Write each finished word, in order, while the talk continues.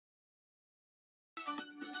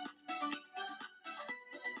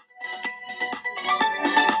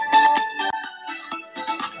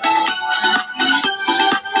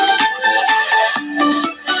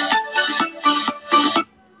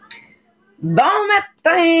Bon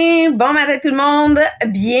matin tout le monde,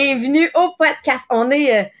 bienvenue au podcast. On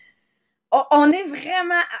est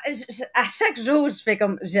vraiment, à chaque jour, je fais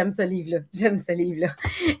comme, j'aime ce livre-là.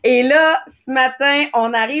 Et là, ce matin,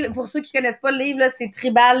 on arrive, pour ceux qui connaissent pas le livre, là, c'est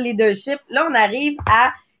Tribal Leadership. Là, on arrive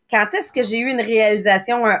à quand est-ce que j'ai eu une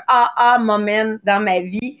réalisation, un aha moment dans ma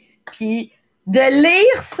vie, puis de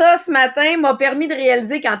lire ça ce matin m'a permis de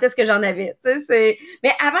réaliser quand est-ce que j'en avais.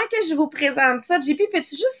 Mais avant que je vous présente ça, JP,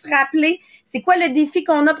 peux-tu juste rappeler c'est quoi le défi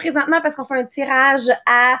qu'on a présentement parce qu'on fait un tirage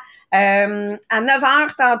à 9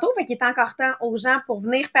 heures tantôt, fait qu'il est encore temps aux gens pour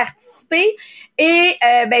venir participer et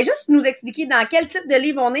juste nous expliquer dans quel type de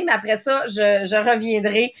livre on est, mais après ça, je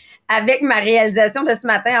reviendrai avec ma réalisation de ce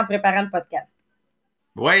matin en préparant le podcast.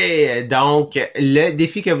 Oui, donc le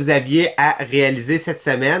défi que vous aviez à réaliser cette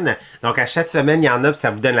semaine, donc à chaque semaine, il y en a, puis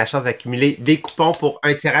ça vous donne la chance d'accumuler des coupons pour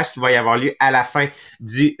un tirage qui va y avoir lieu à la fin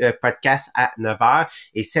du podcast à 9 heures.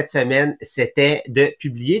 Et cette semaine, c'était de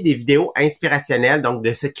publier des vidéos inspirationnelles, donc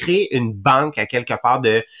de se créer une banque à quelque part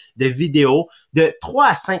de vidéos de 3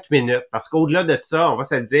 à 5 minutes, parce qu'au-delà de ça, on va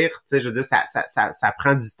se le dire, tu sais, je veux dire, ça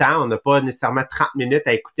prend du temps, on n'a pas nécessairement 30 minutes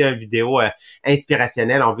à écouter une vidéo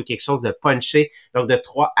inspirationnelle, on veut quelque chose de punché, donc de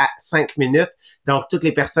 3 à 5 minutes. Donc, toutes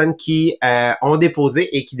les personnes qui ont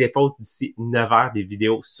déposé et qui déposent d'ici 9 heures des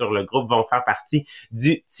vidéos sur le groupe vont faire partie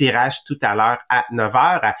du tirage tout à l'heure à 9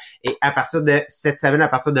 heures. Et à partir de cette semaine, à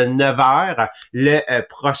partir de 9 heures, le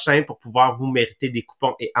prochain pour pouvoir vous mériter des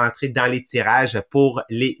coupons et entrer dans les tirages pour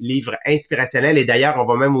les livres inspirationnels. Et d'ailleurs, on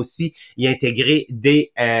va même aussi y intégrer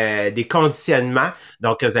des conditionnements.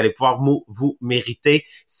 Donc, vous allez pouvoir vous mériter.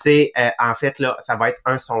 C'est en fait, là, ça va être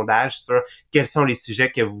un sondage sur quels sont les sujets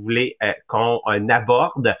que vous voulez qu'on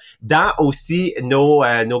aborde dans aussi nos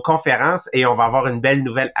conférences et on va avoir une belle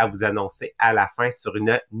nouvelle à vous annoncer à la fin sur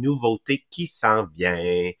une nouveauté qui s'en vient.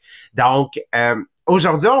 Donc,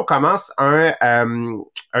 aujourd'hui, on commence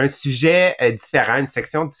un sujet différent, une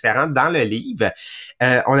section différente dans le livre.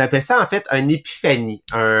 On appelle ça en fait une épiphanie,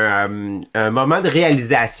 un moment de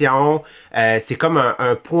réalisation. C'est comme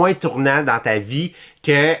un point tournant dans ta vie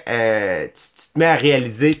que tu te mets à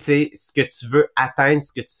réaliser, tu sais, ce que tu veux atteindre,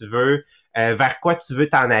 ce que tu veux, vers quoi tu veux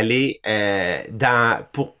t'en aller dans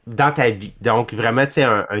ta vie. Donc vraiment, tu sais,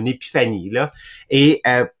 un épiphanie là. Et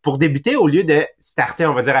pour débuter, au lieu de starter,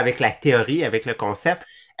 on va dire avec la théorie, avec le concept,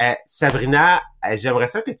 Sabrina, j'aimerais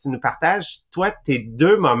ça que tu nous partages, toi, tes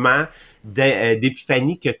deux moments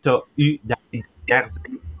d'épiphanie que tu as eu dans les dernières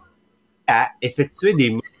années à effectuer des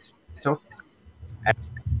modifications,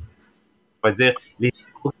 on va dire, les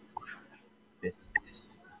choses.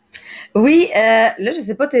 Oui, là, je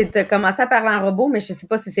sais pas, t'as commencé à parler en robot, mais je sais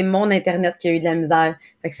pas si c'est mon Internet qui a eu de la misère.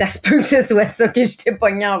 Fait que ça se peut que ce soit ça que je t'ai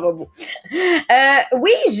pogné en robot.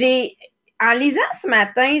 Oui, en lisant ce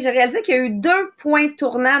matin, j'ai réalisé qu'il y a eu 2 points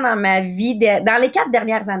tournants dans ma vie dans les 4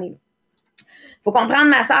 dernières années. Faut comprendre,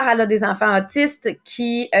 ma sœur, elle a des enfants autistes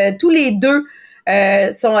qui, tous les deux,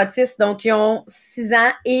 sont autistes, donc ils ont 6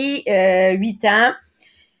 ans et 8 ans.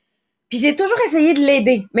 Puis j'ai toujours essayé de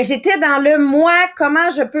l'aider, mais j'étais dans le moi, comment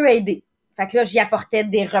je peux aider. Fait que là, j'y apportais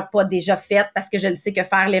des repas déjà faits parce que je le sais que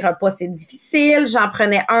faire les repas, c'est difficile. J'en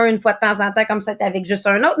prenais une fois de temps en temps, comme ça, avec juste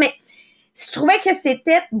un autre. Mais je trouvais que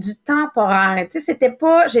c'était du temporaire. Tu sais,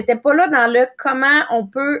 j'étais pas là dans le comment on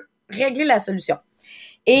peut régler la solution.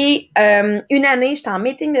 Et une année, j'étais en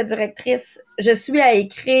meeting de directrice. Je suis à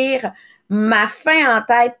écrire ma fin en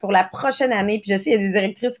tête pour la prochaine année. Puis je sais, il y a des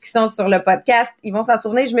directrices qui sont sur le podcast. Ils vont s'en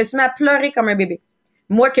souvenir. Je me suis mis à pleurer comme un bébé.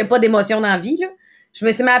 Moi qui n'ai pas d'émotion dans la vie, là, je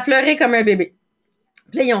me suis mis à pleurer comme un bébé.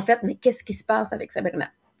 Puis là, ils ont fait, mais qu'est-ce qui se passe avec Sabrina?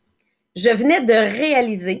 Je venais de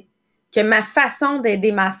réaliser que ma façon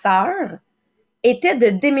d'aider ma sœur était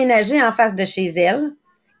de déménager en face de chez elle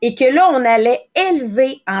et que là, on allait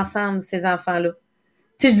élever ensemble ces enfants-là.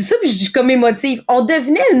 Tu sais, je dis ça, puis je suis comme émotive. On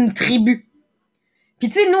devenait une tribu. Puis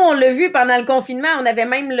tu sais, nous, on l'a vu pendant le confinement, on avait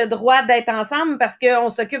même le droit d'être ensemble parce qu'on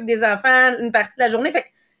s'occupe des enfants une partie de la journée. Fait que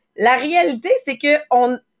la réalité, c'est que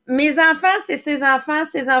mes enfants, c'est ses enfants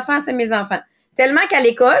c'est mes enfants. Tellement qu'à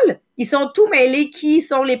l'école, ils sont tous mêlés qui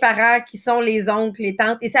sont les parents, qui sont les oncles, les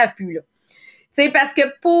tantes, ils savent plus, là. Tu sais, parce que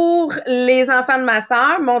pour les enfants de ma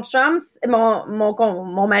sœur, mon chum,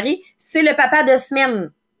 mon mari, c'est le papa de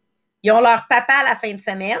semaine. Ils ont leur papa à la fin de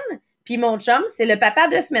semaine, puis mon chum, c'est le papa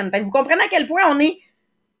de semaine. Fait que vous comprenez à quel point on est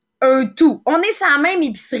un tout. On est sans même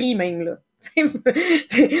épicerie, même, là.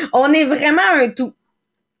 On est vraiment un tout.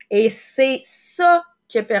 Et c'est ça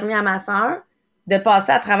qui a permis à ma sœur de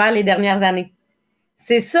passer à travers les dernières années.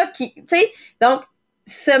 C'est ça qui, tu sais, donc,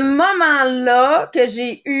 ce moment-là que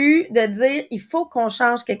j'ai eu de dire, il faut qu'on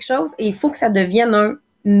change quelque chose et il faut que ça devienne un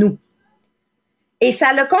nous. Et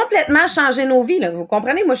ça l'a complètement changé nos vies, là. Vous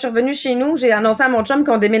comprenez? Moi, je suis revenue chez nous, j'ai annoncé à mon chum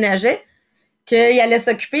qu'on déménageait, qu'il allait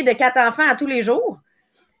s'occuper de 4 enfants à tous les jours,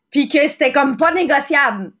 puis que c'était comme pas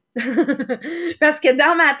négociable. Parce que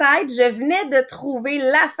dans ma tête, je venais de trouver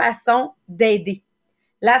la façon d'aider.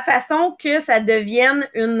 La façon que ça devienne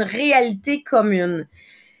une réalité commune.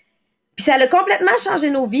 Puis ça a complètement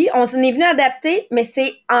changé nos vies. On s'en est venu adapter, mais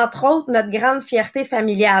c'est entre autres notre grande fierté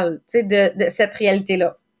familiale, tu sais, de cette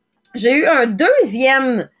réalité-là. J'ai eu un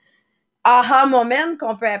deuxième aha moment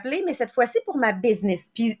qu'on peut appeler, mais cette fois-ci pour ma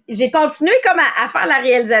business. Puis j'ai continué comme à faire la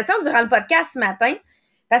réalisation durant le podcast ce matin,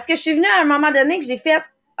 parce que je suis venue à un moment donné que j'ai fait,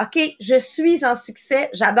 OK, je suis en succès,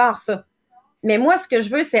 j'adore ça. Mais moi, ce que je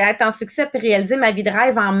veux, c'est être en succès et réaliser ma vie de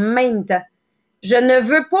rêve en même temps. Je ne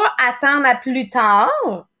veux pas attendre à plus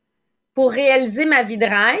tard pour réaliser ma vie de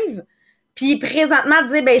rêve, puis présentement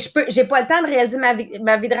dire, ben j'ai pas le temps de réaliser ma vie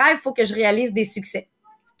de rêve, il faut que je réalise des succès.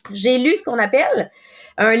 J'ai lu ce qu'on appelle,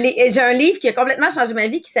 j'ai un livre qui a complètement changé ma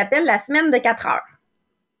vie qui s'appelle La semaine de 4 heures.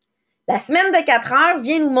 La semaine de 4 heures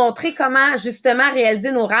vient nous montrer comment justement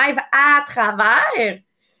réaliser nos rêves à travers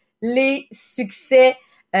les succès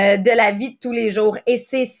de la vie de tous les jours. Et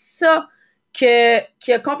c'est ça qui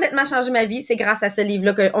a complètement changé ma vie. C'est grâce à ce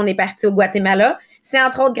livre-là qu'on est parti au Guatemala. C'est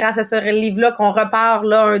entre autres grâce à ce livre-là qu'on repart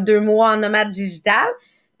là 2 mois en nomade digital,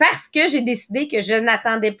 parce que j'ai décidé que je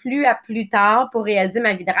n'attendais plus à plus tard pour réaliser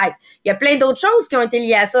ma vie de rêve. Il y a plein d'autres choses qui ont été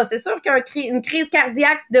liées à ça. C'est sûr qu'une crise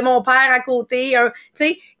cardiaque de mon père à côté,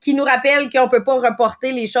 qui nous rappelle qu'on peut pas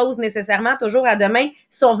reporter les choses nécessairement toujours à demain,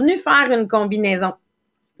 sont venus faire une combinaison.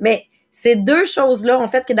 Mais ces deux choses-là ont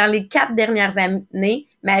fait que dans les 4 dernières années,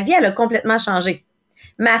 ma vie, elle a complètement changé.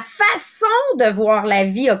 Ma façon de voir la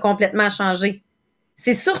vie a complètement changé.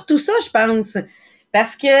 C'est surtout ça, je pense.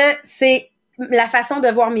 Parce que c'est la façon de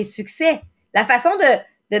voir mes succès. La façon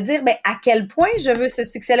de dire, ben, à quel point je veux ce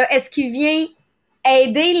succès-là. Est-ce qu'il vient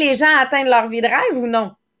aider les gens à atteindre leur vie de rêve ou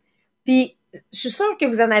non? Puis, je suis sûre que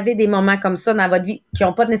vous en avez des moments comme ça dans votre vie qui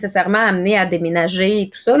n'ont pas nécessairement amené à déménager et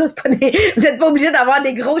tout ça. Là. Vous n'êtes pas obligé d'avoir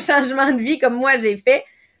des gros changements de vie comme moi j'ai fait.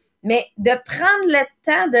 Mais de prendre le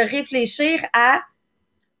temps de réfléchir à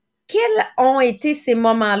quels ont été ces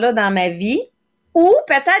moments-là dans ma vie, ou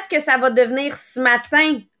peut-être que ça va devenir ce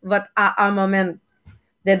matin votre aha moment.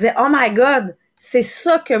 De dire, oh my God, c'est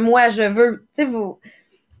ça que moi je veux. Tu sais,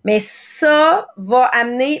 mais ça va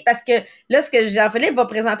amener, parce que là, ce que Jean-Philippe va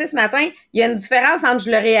présenter ce matin, il y a une différence entre je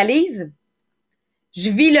le réalise, je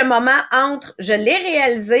vis le moment entre je l'ai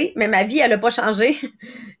réalisé, mais ma vie, elle n'a pas changé,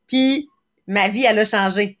 puis ma vie, elle a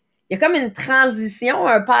changé. Il y a comme une transition,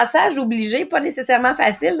 un passage obligé, pas nécessairement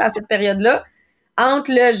facile dans cette période-là,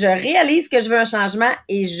 entre le je réalise que je veux un changement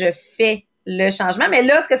et je fais le changement. Mais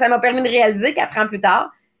là, ce que ça m'a permis de réaliser 4 ans plus tard,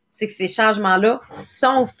 c'est que ces changements-là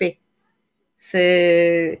sont faits.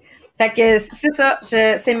 Fait que c'est ça.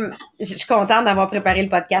 Je suis contente d'avoir préparé le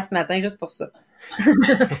podcast ce matin juste pour ça.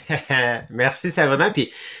 Merci Sabrina. Puis,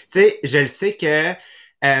 tu sais, je le sais que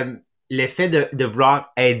l'effet de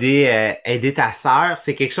vouloir aider ta sœur,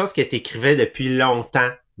 c'est quelque chose que tu écrivais depuis longtemps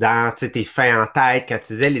dans tes fins en tête quand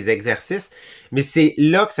tu faisais les exercices. Mais c'est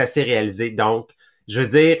là que ça s'est réalisé. Donc, je veux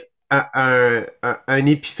dire, un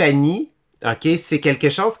épiphanie, OK, c'est quelque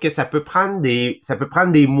chose que ça peut prendre des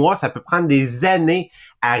mois, ça peut prendre des années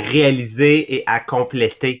à réaliser et à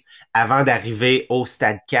compléter avant d'arriver au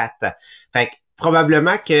stade 4. Fait que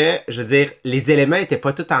probablement que, je veux dire, les éléments étaient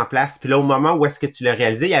pas tous en place. Puis là, au moment où est-ce que tu l'as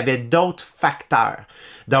réalisé, il y avait d'autres facteurs.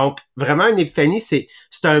 Donc, vraiment, une épiphanie, c'est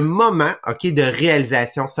un moment, OK, de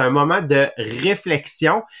réalisation. C'est un moment de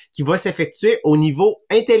réflexion qui va s'effectuer au niveau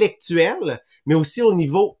intellectuel, mais aussi au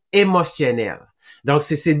niveau émotionnel. Donc,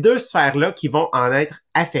 c'est ces deux sphères-là qui vont en être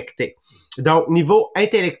affectées. Donc, niveau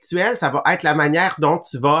intellectuel, ça va être la manière dont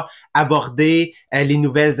tu vas aborder les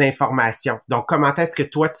nouvelles informations. Donc, comment est-ce que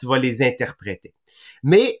toi, tu vas les interpréter.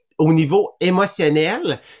 Mais au niveau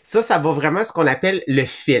émotionnel, ça va vraiment ce qu'on appelle le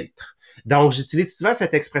filtre. Donc, j'utilise souvent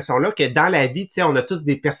cette expression-là que dans la vie, tu sais, on a tous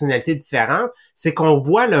des personnalités différentes. C'est qu'on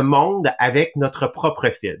voit le monde avec notre propre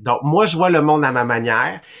filtre. Donc, moi, je vois le monde à ma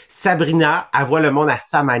manière. Sabrina, elle voit le monde à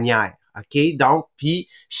sa manière. OK? Donc, puis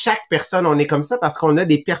chaque personne, on est comme ça parce qu'on a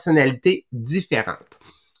des personnalités différentes.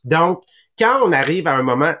 Donc, quand on arrive à un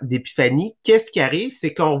moment d'épiphanie, qu'est-ce qui arrive?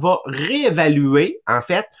 C'est qu'on va réévaluer, en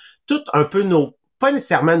fait, tout un peu pas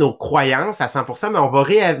nécessairement nos croyances à 100%, mais on va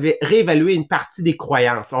réévaluer une partie des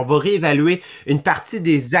croyances. On va réévaluer une partie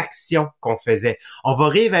des actions qu'on faisait. On va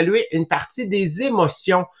réévaluer une partie des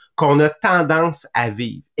émotions qu'on a tendance à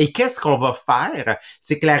vivre. Et qu'est-ce qu'on va faire?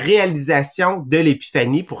 C'est que la réalisation de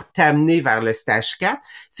l'épiphanie pour t'amener vers le stage 4,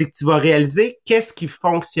 c'est que tu vas réaliser qu'est-ce qui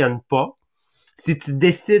fonctionne pas si tu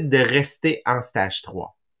décides de rester en stage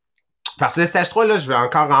 3. Parce que le stage 3, là, je veux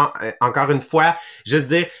encore une fois, juste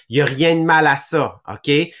dire, il n'y a rien de mal à ça,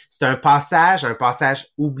 OK? C'est un passage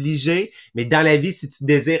obligé, mais dans la vie, si tu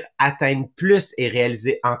désires atteindre plus et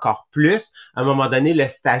réaliser encore plus, à un moment donné, le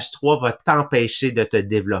stage 3 va t'empêcher de te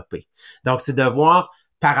développer. Donc, c'est de voir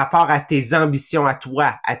par rapport à tes ambitions à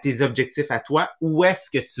toi, à tes objectifs à toi, où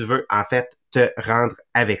est-ce que tu veux, en fait, te rendre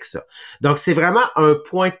avec ça. Donc, c'est vraiment un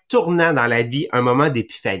point tournant dans la vie, un moment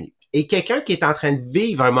d'épiphanie. Et quelqu'un qui est en train de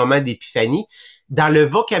vivre un moment d'épiphanie, dans le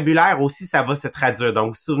vocabulaire aussi, ça va se traduire. Donc,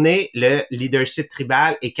 vous vous souvenez, le leadership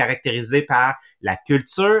tribal est caractérisé par la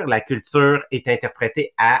culture. La culture est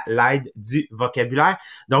interprétée à l'aide du vocabulaire.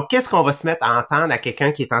 Donc, qu'est-ce qu'on va se mettre à entendre à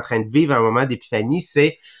quelqu'un qui est en train de vivre un moment d'épiphanie?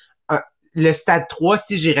 C'est le stade 3,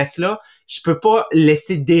 si j'y reste là, je peux pas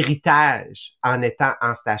laisser d'héritage en étant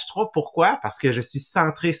en stage 3. Pourquoi? Parce que je suis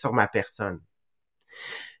centré sur ma personne.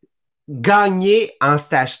 Gagner en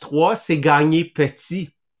stage 3, c'est gagner petit.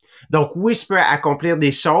 Donc oui, je peux accomplir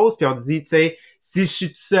des choses, puis on dit, tu sais, si je suis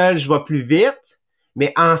tout seul, je vais plus vite,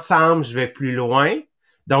 mais ensemble, je vais plus loin.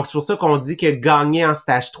 Donc c'est pour ça qu'on dit que gagner en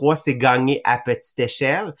stage 3, c'est gagner à petite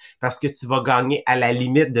échelle, parce que tu vas gagner à la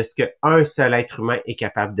limite de ce qu'un seul être humain est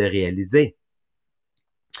capable de réaliser.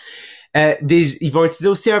 Ils vont utiliser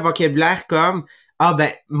aussi un vocabulaire comme ah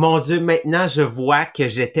ben mon Dieu, maintenant je vois que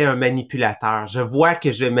j'étais un manipulateur. Je vois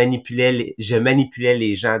que je manipulais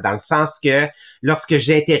les gens, dans le sens que lorsque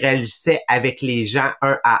j'interagissais avec les gens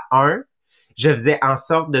un à un, je faisais en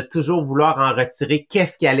sorte de toujours vouloir en retirer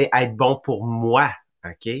qu'est-ce qui allait être bon pour moi.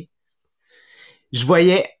 OK?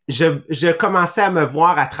 Je commençais à me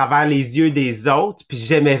voir à travers les yeux des autres, puis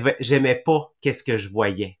j'aimais pas qu'est-ce que je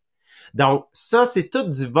voyais. Donc, ça, c'est tout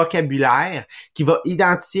du vocabulaire qui va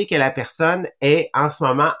identifier que la personne est en ce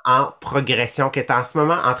moment en progression, qu'elle est en ce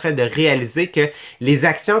moment en train de réaliser que les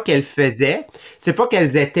actions qu'elle faisait, c'est pas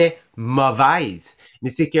qu'elles étaient mauvaises, mais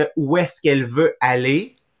c'est que où est-ce qu'elle veut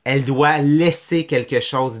aller, elle doit laisser quelque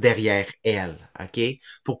chose derrière elle, OK?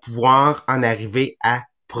 Pour pouvoir en arriver à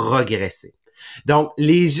progresser. Donc,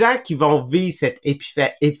 les gens qui vont vivre cette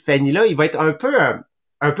épiphanie-là, ils vont être un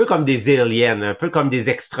peu comme des aliens, un peu comme des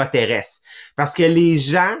extraterrestres. Parce que les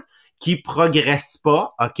gens qui progressent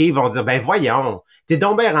pas, OK, ils vont dire, ben voyons, t'es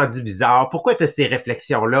donc bien rendu bizarre, pourquoi t'as ces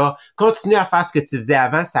réflexions-là? Continue à faire ce que tu faisais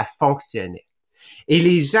avant, ça fonctionnait. Et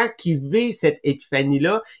les gens qui vivent cette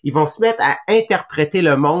épiphanie-là, ils vont se mettre à interpréter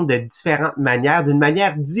le monde de différentes manières, d'une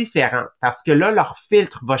manière différente, parce que là, leur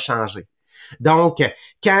filtre va changer. Donc,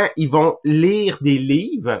 quand ils vont lire des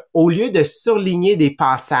livres, au lieu de surligner des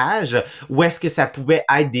passages où est-ce que ça pouvait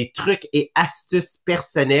être des trucs et astuces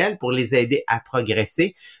personnelles pour les aider à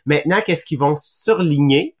progresser, maintenant, qu'est-ce qu'ils vont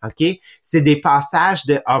surligner, OK? C'est des passages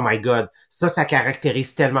de « Oh my God, ça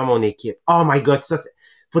caractérise tellement mon équipe. Oh my God,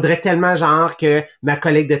 faudrait tellement genre que ma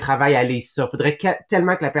collègue de travail elle lise ça. Faudrait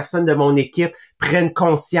tellement que la personne de mon équipe prenne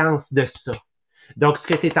conscience de ça. » Donc, ce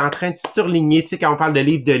que tu es en train de surligner, tu sais, quand on parle de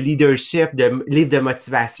livres de leadership, de livres de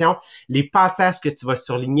motivation, les passages que tu vas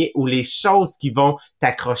surligner ou les choses qui vont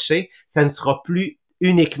t'accrocher, ça ne sera plus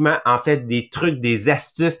uniquement, en fait, des trucs, des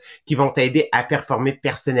astuces qui vont t'aider à performer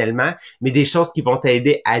personnellement, mais des choses qui vont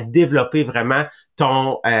t'aider à développer vraiment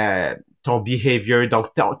ton behavior, donc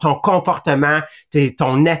ton comportement,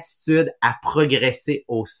 ton attitude à progresser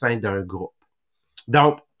au sein d'un groupe.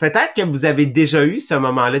 Donc, peut-être que vous avez déjà eu ce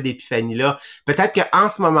moment-là d'épiphanie-là. Peut-être qu'en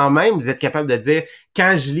ce moment même, vous êtes capable de dire,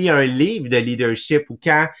 quand je lis un livre de leadership ou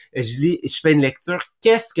quand je fais une lecture,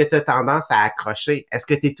 qu'est-ce que tu as tendance à accrocher? Est-ce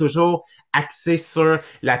que tu es toujours axé sur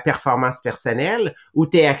la performance personnelle ou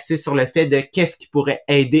tu es axé sur le fait de qu'est-ce qui pourrait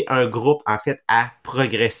aider un groupe, en fait, à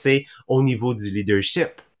progresser au niveau du leadership?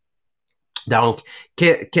 Donc,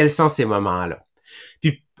 quels sont ces moments-là?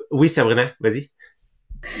 Puis, oui, Sabrina, vas-y.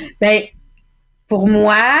 Ben, pour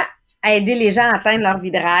moi, aider les gens à atteindre leur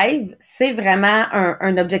vie de rêve, c'est vraiment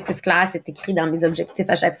un objectif clair. C'est écrit dans mes objectifs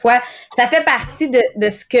à chaque fois. Ça fait partie de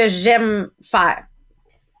ce que j'aime faire.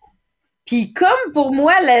 Puis comme pour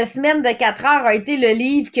moi, la semaine de 4 heures a été le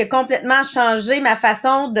livre qui a complètement changé ma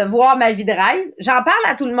façon de voir ma vie de rêve, j'en parle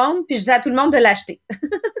à tout le monde, puis je dis à tout le monde de l'acheter.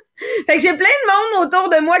 Fait que j'ai plein de monde autour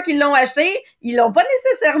de moi qui l'ont acheté. Ils l'ont pas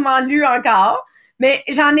nécessairement lu encore, mais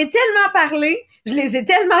j'en ai tellement parlé, je les ai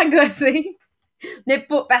tellement gossés. Mais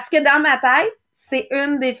parce que dans ma tête, c'est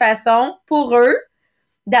une des façons pour eux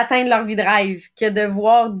d'atteindre leur vie de rêve que de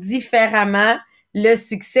voir différemment le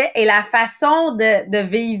succès et la façon de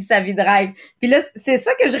vivre sa vie de rêve. Puis là, c'est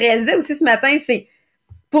ça que je réalisais aussi ce matin, c'est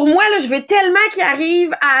pour moi, là, je veux tellement qu'ils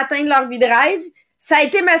arrivent à atteindre leur vie de rêve. Ça a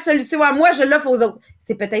été ma solution à moi, je l'offre aux autres.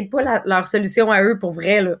 C'est peut-être pas leur solution à eux pour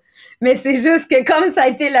vrai, là. Mais c'est juste que comme ça a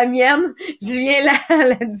été la mienne, je viens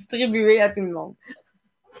la distribuer à tout le monde.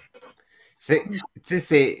 Tu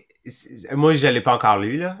sais, moi, je l'ai pas encore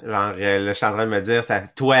lu, là. Genre, là, je suis en train de me dire, ça,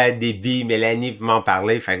 toi, Déby, Mélanie, vous m'en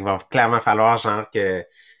parlez. Fait qu'il va clairement falloir, genre, que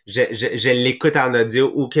je l'écoute en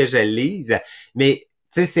audio ou que je le lise. Mais,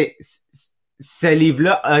 tu sais, ce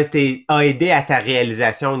livre-là a aidé à ta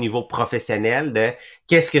réalisation au niveau professionnel de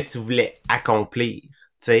qu'est-ce que tu voulais accomplir.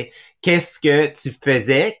 Tu sais, qu'est-ce que tu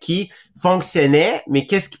faisais qui fonctionnait, mais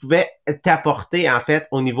qu'est-ce qui pouvait t'apporter, en fait,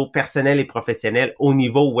 au niveau personnel et professionnel, au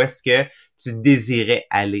niveau où est-ce que tu désirais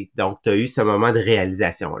aller. Donc, tu as eu ce moment de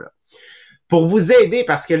réalisation-là. Pour vous aider,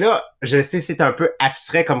 parce que là, je sais c'est un peu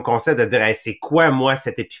abstrait comme concept de dire hey, c'est quoi moi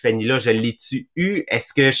cette épiphanie-là? Je l'ai-tu eu?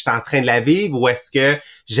 Est-ce que je suis en train de la vivre ou est-ce que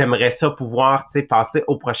j'aimerais ça pouvoir passer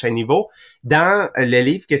au prochain niveau? Dans le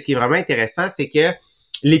livre, qu'est-ce qui est vraiment intéressant, c'est que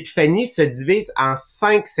l'épiphanie se divise en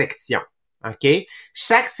 5 sections. OK?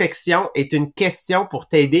 Chaque section est une question pour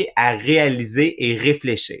t'aider à réaliser et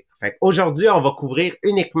réfléchir. Fait aujourd'hui, on va couvrir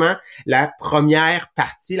uniquement la première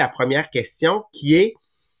partie, la première question qui est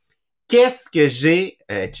qu'est-ce que j'ai,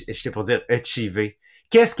 j'étais pour dire achievé,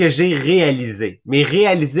 qu'est-ce que j'ai réalisé? Mais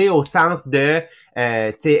réalisé au sens de,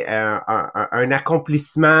 tu sais, un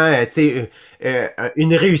accomplissement, tu sais,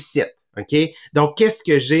 une réussite. OK? Donc, qu'est-ce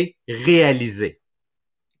que j'ai réalisé?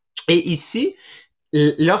 Et ici,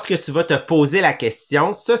 lorsque tu vas te poser la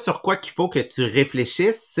question, ce sur quoi qu'il faut que tu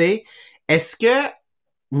réfléchisses, c'est est-ce que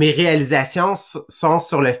mes réalisations sont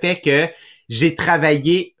sur le fait que j'ai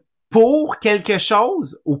travaillé pour quelque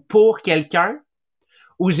chose ou pour quelqu'un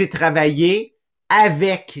ou j'ai travaillé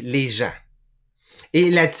avec les gens? Et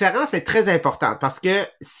la différence est très importante parce que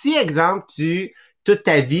si, exemple, toute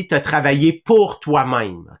ta vie, tu as travaillé pour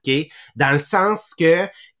toi-même, OK? Dans le sens que,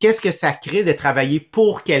 qu'est-ce que ça crée de travailler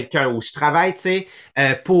pour quelqu'un ou je travaille, tu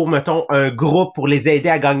sais, pour, mettons, un groupe pour les aider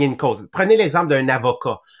à gagner une cause. Prenez l'exemple d'un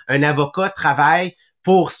avocat. Un avocat travaille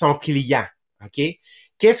pour son client, OK?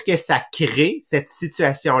 Qu'est-ce que ça crée, cette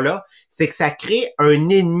situation-là? C'est que ça crée un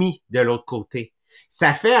ennemi de l'autre côté.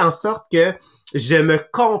 Ça fait en sorte que je me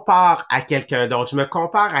compare à quelqu'un d'autre. Je me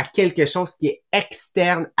compare à quelque chose qui est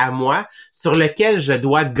externe à moi, sur lequel je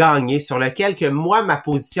dois gagner, sur lequel que moi, ma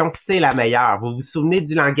position, c'est la meilleure. Vous vous souvenez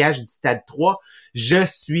du langage du stade 3? Je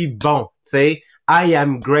suis bon, tu sais. I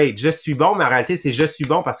am great. Je suis bon, mais en réalité, c'est je suis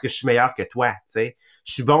bon parce que je suis meilleur que toi, tu sais.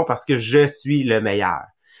 Je suis bon parce que je suis le meilleur.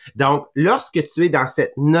 Donc, lorsque tu es dans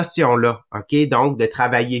cette notion-là, OK, donc de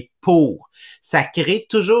travailler pour, ça crée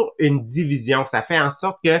toujours une division. Ça fait en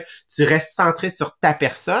sorte que tu restes centré sur ta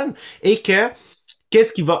personne et que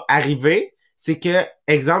qu'est-ce qui va arriver? C'est que,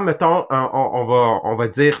 exemple, mettons, on va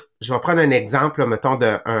dire, je vais prendre un exemple, là, mettons,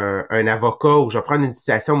 un avocat ou je vais prendre une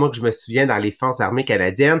situation, moi, que je me souviens dans les Forces armées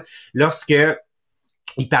canadiennes, lorsque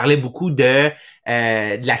il parlait beaucoup de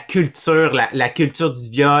la culture, la culture du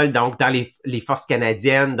viol, donc dans les forces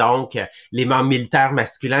canadiennes, donc les membres militaires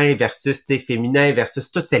masculins versus féminins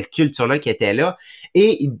versus toute cette culture-là qui était là.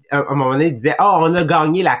 Et à un moment donné, il disait oh, on a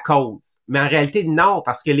gagné la cause. Mais en réalité, non,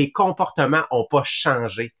 parce que les comportements ont pas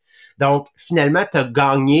changé. Donc, finalement, tu as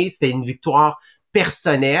gagné, c'est une victoire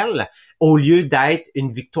personnelle au lieu d'être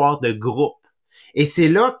une victoire de groupe. Et c'est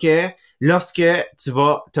là que lorsque tu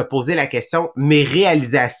vas te poser la question, mes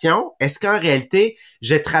réalisations, est-ce qu'en réalité,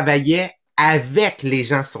 je travaillais avec les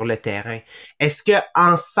gens sur le terrain? Est-ce que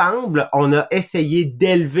ensemble, on a essayé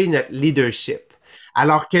d'élever notre leadership?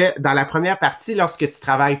 Alors que dans la première partie, lorsque tu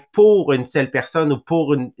travailles pour une seule personne ou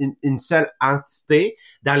pour une seule entité,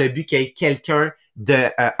 dans le but qu'il y ait quelqu'un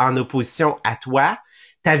en opposition à toi,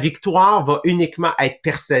 ta victoire va uniquement être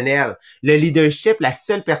personnelle. Le leadership, la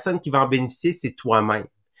seule personne qui va en bénéficier, c'est toi-même.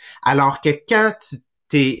 Alors que quand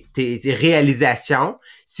tes réalisations,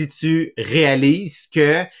 si tu réalises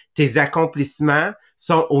que tes accomplissements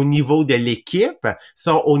sont au niveau de l'équipe,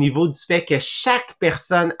 sont au niveau du fait que chaque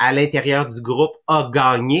personne à l'intérieur du groupe a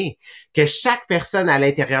gagné, que chaque personne à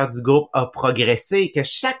l'intérieur du groupe a progressé, que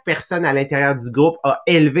chaque personne à l'intérieur du groupe a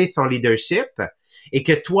élevé son leadership, et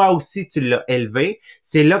que toi aussi tu l'as élevé,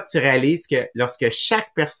 c'est là que tu réalises que lorsque chaque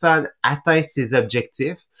personne atteint ses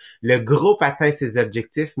objectifs, le groupe atteint ses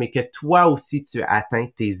objectifs, mais que toi aussi tu atteins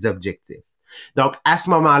tes objectifs. Donc, à ce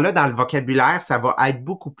moment-là, dans le vocabulaire, ça va être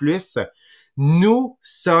beaucoup plus nous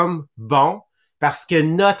sommes bons parce que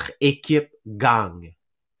notre équipe gagne.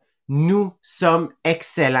 Nous sommes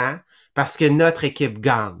excellents parce que notre équipe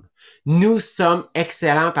gagne. Nous sommes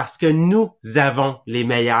excellents parce que nous avons les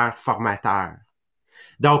meilleurs formateurs.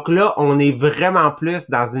 Donc là, on est vraiment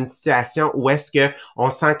plus dans une situation où est-ce que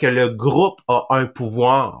on sent que le groupe a un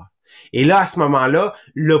pouvoir. Et là, à ce moment-là,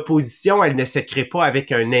 l'opposition, elle ne se crée pas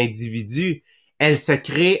avec un individu. Elle se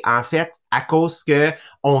crée, en fait, à cause que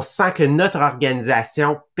on sent que notre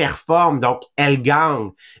organisation performe, donc elle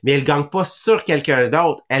gagne. Mais elle gagne pas sur quelqu'un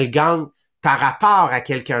d'autre, elle gagne par rapport à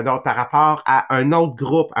quelqu'un d'autre, par rapport à un autre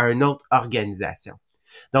groupe, à une autre organisation.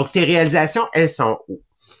 Donc, tes réalisations, elles sont où?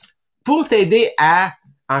 Pour t'aider à,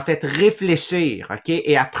 en fait, réfléchir, OK,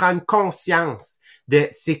 et à prendre conscience de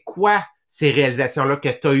c'est quoi ces réalisations-là que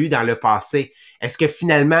tu as eues dans le passé. Est-ce que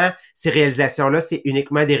finalement, ces réalisations-là, c'est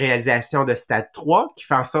uniquement des réalisations de stade 3 qui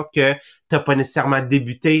font en sorte que tu n'as pas nécessairement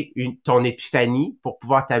débuté ton épiphanie pour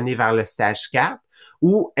pouvoir t'amener vers le stage 4?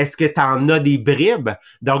 Ou est-ce que tu en as des bribes?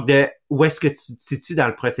 Donc, de où est-ce que tu te situes dans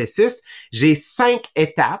le processus? J'ai 5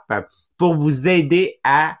 étapes pour vous aider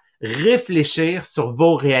à réfléchir sur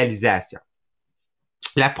vos réalisations.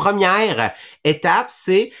 La première étape,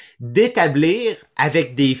 c'est d'établir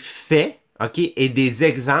avec des faits, OK, et des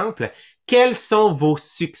exemples, quels sont vos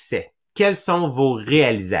succès, quelles sont vos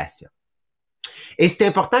réalisations. Et c'est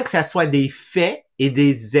important que ça soit des faits et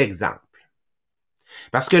des exemples.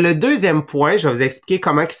 Parce que le deuxième point, je vais vous expliquer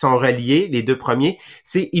comment ils sont reliés, les deux premiers,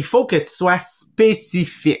 c'est il faut que tu sois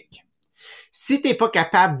spécifique. Si tu n'es pas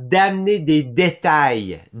capable d'amener des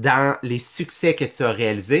détails dans les succès que tu as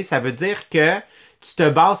réalisés, ça veut dire que tu te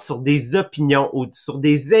bases sur des opinions ou sur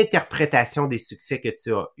des interprétations des succès que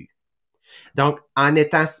tu as eus. Donc, en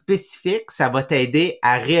étant spécifique, ça va t'aider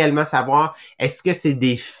à réellement savoir est-ce que c'est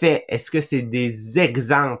des faits, est-ce que c'est des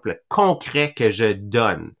exemples concrets que je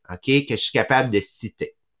donne, OK, que je suis capable de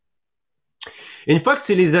citer. Une fois que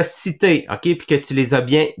tu les as cités, OK, puis que tu les as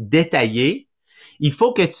bien détaillés, il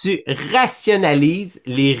faut que tu rationalises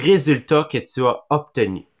les résultats que tu as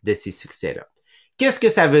obtenus de ces succès-là. Qu'est-ce que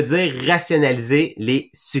ça veut dire rationaliser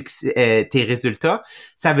tes résultats?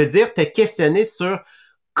 Ça veut dire te questionner sur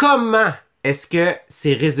comment est-ce que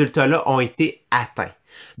ces résultats-là ont été atteints.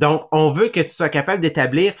 Donc, on veut que tu sois capable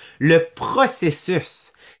d'établir le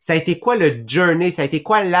processus. Ça a été quoi le journey? Ça a été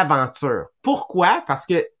quoi l'aventure? Pourquoi? Parce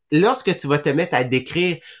que lorsque tu vas te mettre à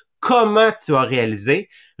décrire comment tu as réalisé,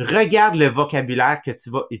 regarde le vocabulaire que tu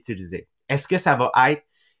vas utiliser. Est-ce que ça va être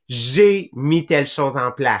 « j'ai mis telle chose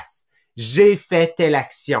en place »,« j'ai fait telle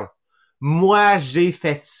action »,« moi, j'ai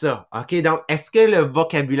fait ça ». OK? Donc, est-ce que le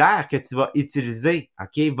vocabulaire que tu vas utiliser,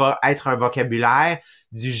 OK, va être un vocabulaire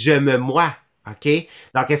du « je me moi ». OK?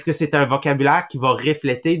 Donc, est-ce que c'est un vocabulaire qui va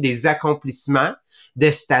refléter des accomplissements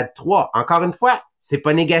de stade 3? Encore une fois, c'est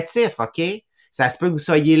pas négatif, OK? Ça se peut que vous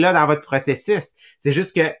soyez là dans votre processus. C'est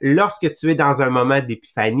juste que lorsque tu es dans un moment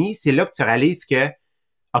d'épiphanie, c'est là que tu réalises que,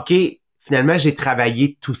 OK, finalement, j'ai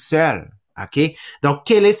travaillé tout seul. OK? Donc,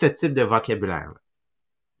 quel est ce type de vocabulaire-là?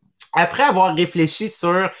 Après avoir réfléchi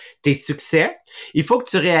sur tes succès, il faut que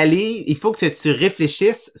tu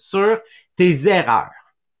réfléchisses sur tes erreurs.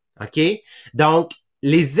 OK? Donc,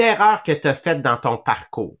 les erreurs que tu as faites dans ton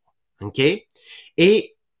parcours. OK?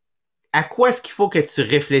 Et à quoi est-ce qu'il faut que tu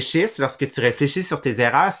réfléchisses lorsque tu réfléchis sur tes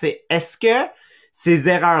erreurs? C'est est-ce que ces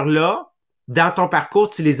erreurs-là, dans ton parcours,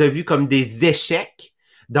 tu les as vues comme des échecs,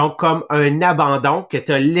 donc comme un abandon, que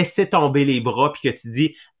tu as laissé tomber les bras puis que tu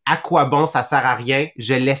dis à quoi bon, ça sert à rien,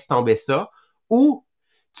 je laisse tomber ça, ou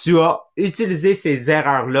tu as utilisé ces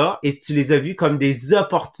erreurs-là et tu les as vues comme des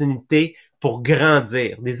opportunités pour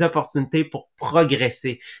grandir, des opportunités pour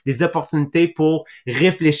progresser, des opportunités pour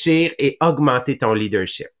réfléchir et augmenter ton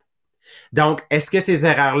leadership. Donc, est-ce que ces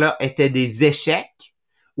erreurs-là étaient des échecs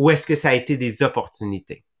ou est-ce que ça a été des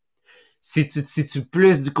opportunités? Si tu te situes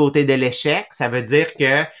plus du côté de l'échec, ça veut dire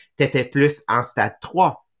que tu étais plus en stade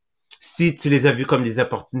 3. Si tu les as vus comme des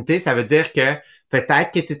opportunités, ça veut dire que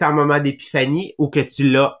peut-être que tu es en moment d'épiphanie ou que tu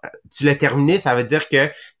l'as terminé, ça veut dire que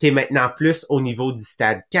tu es maintenant plus au niveau du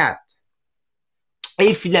stade 4.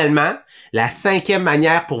 Et finalement, la cinquième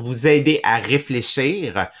manière pour vous aider à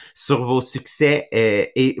réfléchir sur vos succès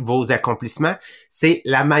et vos accomplissements, c'est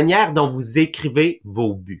la manière dont vous écrivez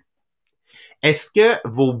vos buts. Est-ce que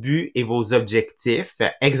vos buts et vos objectifs,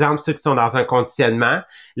 exemple ceux qui sont dans un conditionnement,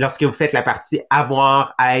 lorsque vous faites la partie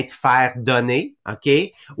avoir, être, faire, donner, OK?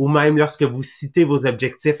 Ou même lorsque vous citez vos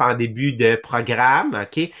objectifs en début de programme,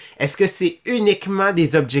 OK? Est-ce que c'est uniquement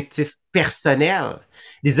des objectifs personnels?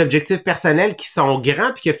 Des objectifs personnels qui sont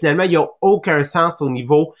grands puis que finalement, ils n'ont aucun sens au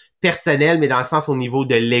niveau personnel, mais dans le sens au niveau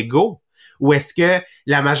de l'ego? Ou est-ce que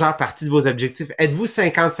la majeure partie de vos objectifs, êtes-vous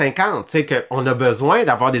 50-50? Tu sais, qu'on a besoin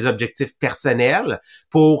d'avoir des objectifs personnels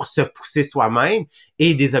pour se pousser soi-même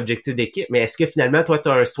et des objectifs d'équipe. Mais est-ce que finalement, toi, tu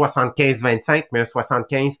as un 75-25, mais un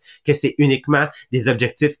 75 que c'est uniquement des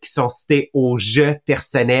objectifs qui sont cités au je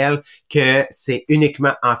personnel, que c'est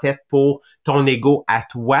uniquement, en fait, pour ton ego à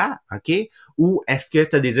toi, OK? Ou est-ce que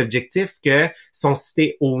tu as des objectifs que sont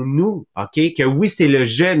cités au nous, OK? Que oui, c'est le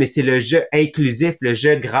je, mais c'est le je inclusif, le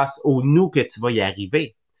je grâce au nous que tu vas y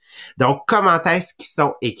arriver. Donc, comment est-ce qu'ils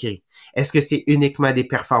sont écrits? Est-ce que c'est uniquement des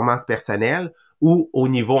performances personnelles ou au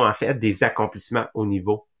niveau, en fait, des accomplissements au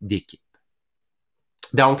niveau d'équipe?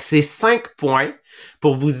 Donc, c'est 5 points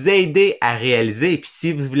pour vous aider à réaliser. Et puis,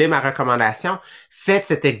 si vous voulez ma recommandation, faites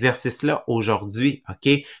cet exercice-là aujourd'hui,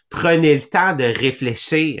 OK? Prenez le temps de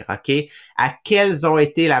réfléchir, OK? À quelles ont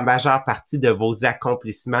été la majeure partie de vos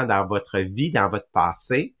accomplissements dans votre vie, dans votre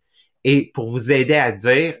passé, et pour vous aider à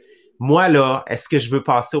dire, moi, là, est-ce que je veux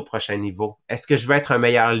passer au prochain niveau? Est-ce que je veux être un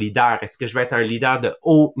meilleur leader? Est-ce que je veux être un leader de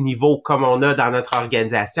haut niveau comme on a dans notre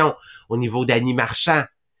organisation, au niveau d'Annie Marchand?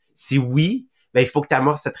 Si oui, ben, il faut que tu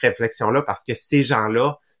amorces cette réflexion-là parce que ces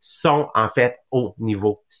gens-là sont en fait au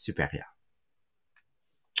niveau supérieur.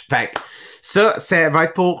 Fait que ça va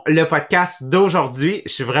être pour le podcast d'aujourd'hui.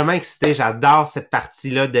 Je suis vraiment excité. J'adore cette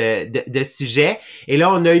partie-là de sujet. Et là,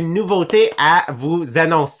 on a une nouveauté à vous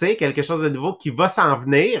annoncer, quelque chose de nouveau qui va s'en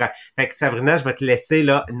venir. Fait que Sabrina, je vais te laisser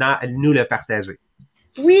là nous le partager.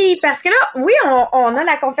 Oui, parce que là, oui, on a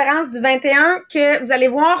la conférence du 21 que vous allez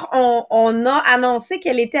voir, on a annoncé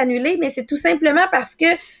qu'elle était annulée, mais c'est tout simplement parce que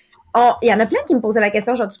il y en a plein qui me posaient la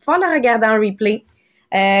question, je vais-tu pouvoir le regarder en replay?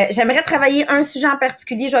 J'aimerais travailler un sujet en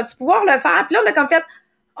particulier, je vais-tu pouvoir le faire? Puis là, on a comme fait,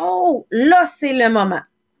 oh, là, c'est le moment.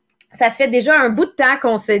 Ça fait déjà un bout de temps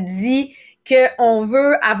qu'on se dit qu'on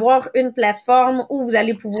veut avoir une plateforme où vous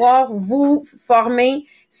allez pouvoir vous former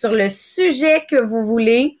sur le sujet que vous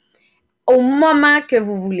voulez, au moment que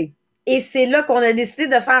vous voulez. Et c'est là qu'on a décidé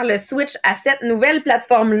de faire le switch à cette nouvelle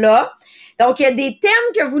plateforme-là. Donc, il y a des thèmes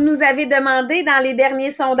que vous nous avez demandé dans les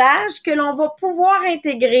derniers sondages que l'on va pouvoir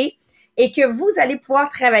intégrer et que vous allez pouvoir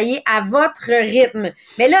travailler à votre rythme.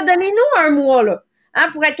 Mais là, donnez-nous un mois, là,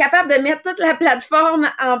 pour être capable de mettre toute la plateforme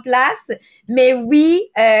en place. Mais oui,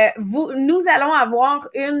 nous allons avoir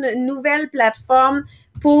une nouvelle plateforme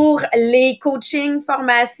pour les coachings,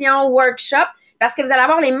 formations, workshops, parce que vous allez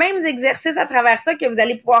avoir les mêmes exercices à travers ça que vous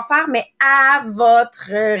allez pouvoir faire, mais à votre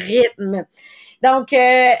rythme. Donc,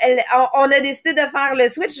 on a décidé de faire le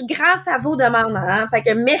switch grâce à vos demandes. Hein? Fait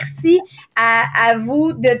que merci à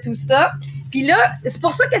vous de tout ça. Puis là, c'est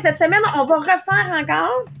pour ça que cette semaine, on va refaire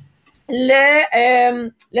encore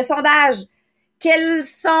le sondage. Quels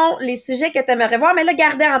sont les sujets que tu aimerais voir? Mais là,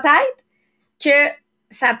 gardez en tête que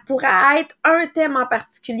ça pourrait être un thème en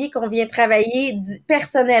particulier qu'on vient travailler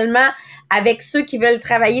personnellement avec ceux qui veulent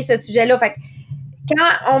travailler ce sujet-là. Fait que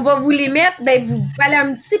quand on va vous les mettre, ben vous pouvez aller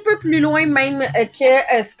un petit peu plus loin même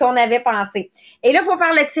que ce qu'on avait pensé. Et là, il faut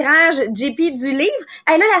faire le tirage, JP, du livre.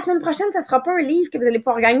 Et là, la semaine prochaine, ça sera pas un livre que vous allez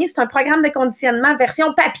pouvoir gagner, c'est un programme de conditionnement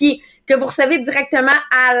version papier que vous recevez directement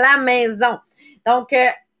à la maison. Donc,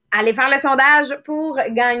 allez faire le sondage pour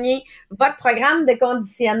gagner votre programme de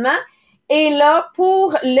conditionnement. Et là,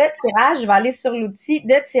 pour le tirage, je vais aller sur l'outil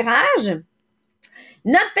de tirage.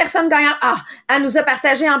 Notre personne gagnante, elle nous a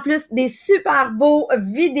partagé en plus des super beaux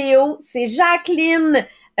vidéos. C'est Jacqueline,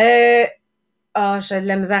 j'ai de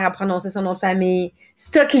la misère à prononcer son nom de famille.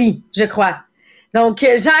 Stockley, je crois. Donc,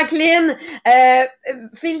 Jacqueline,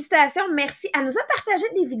 félicitations, merci. Elle nous a partagé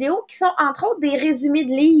des vidéos qui sont entre autres des résumés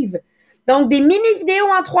de livres. Donc, des mini-vidéos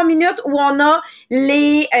en 3 minutes où on a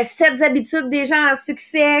les 7 habitudes des gens en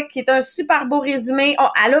succès, qui est un super beau résumé.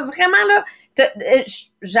 Elle a vraiment, là,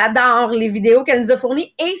 j'adore les vidéos qu'elle nous a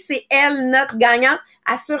fournies et c'est elle, notre gagnante.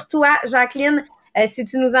 Assure-toi, Jacqueline, si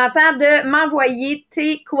tu nous entends, de m'envoyer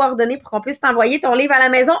tes coordonnées pour qu'on puisse t'envoyer ton livre à la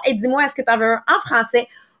maison et dis-moi, est-ce que tu en veux un en français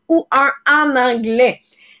ou un en anglais?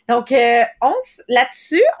 Donc,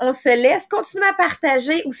 là-dessus, on se laisse continuer à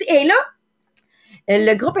partager aussi. Et là,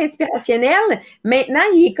 le groupe inspirationnel, maintenant,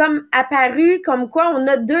 il est comme apparu comme quoi on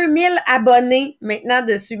a 2000 abonnés maintenant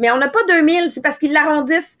dessus. Mais on n'a pas 2000, c'est parce qu'ils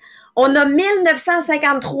l'arrondissent. On a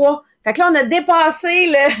 1953. Fait que là, on a dépassé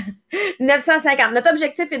le 950. Notre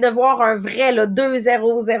objectif est de voir un vrai, là, 2000.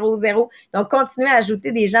 Donc, continuez à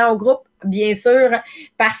ajouter des gens au groupe, bien sûr,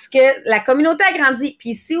 parce que la communauté a grandi.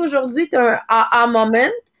 Puis si aujourd'hui, tu as un aha moment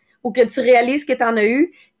ou que tu réalises que tu en as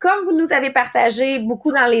eu, comme vous nous avez partagé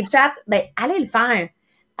beaucoup dans les chats, ben allez le faire.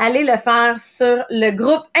 Allez le faire sur le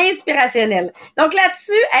groupe inspirationnel. Donc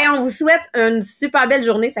là-dessus, on vous souhaite une super belle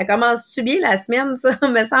journée. Ça commence bien la semaine, ça. Il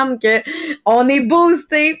me semble que on est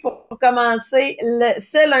boosté pour commencer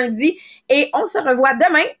ce lundi. Et on se revoit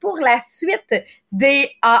demain pour la suite des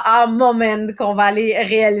AA Moments qu'on va aller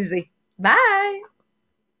réaliser. Bye!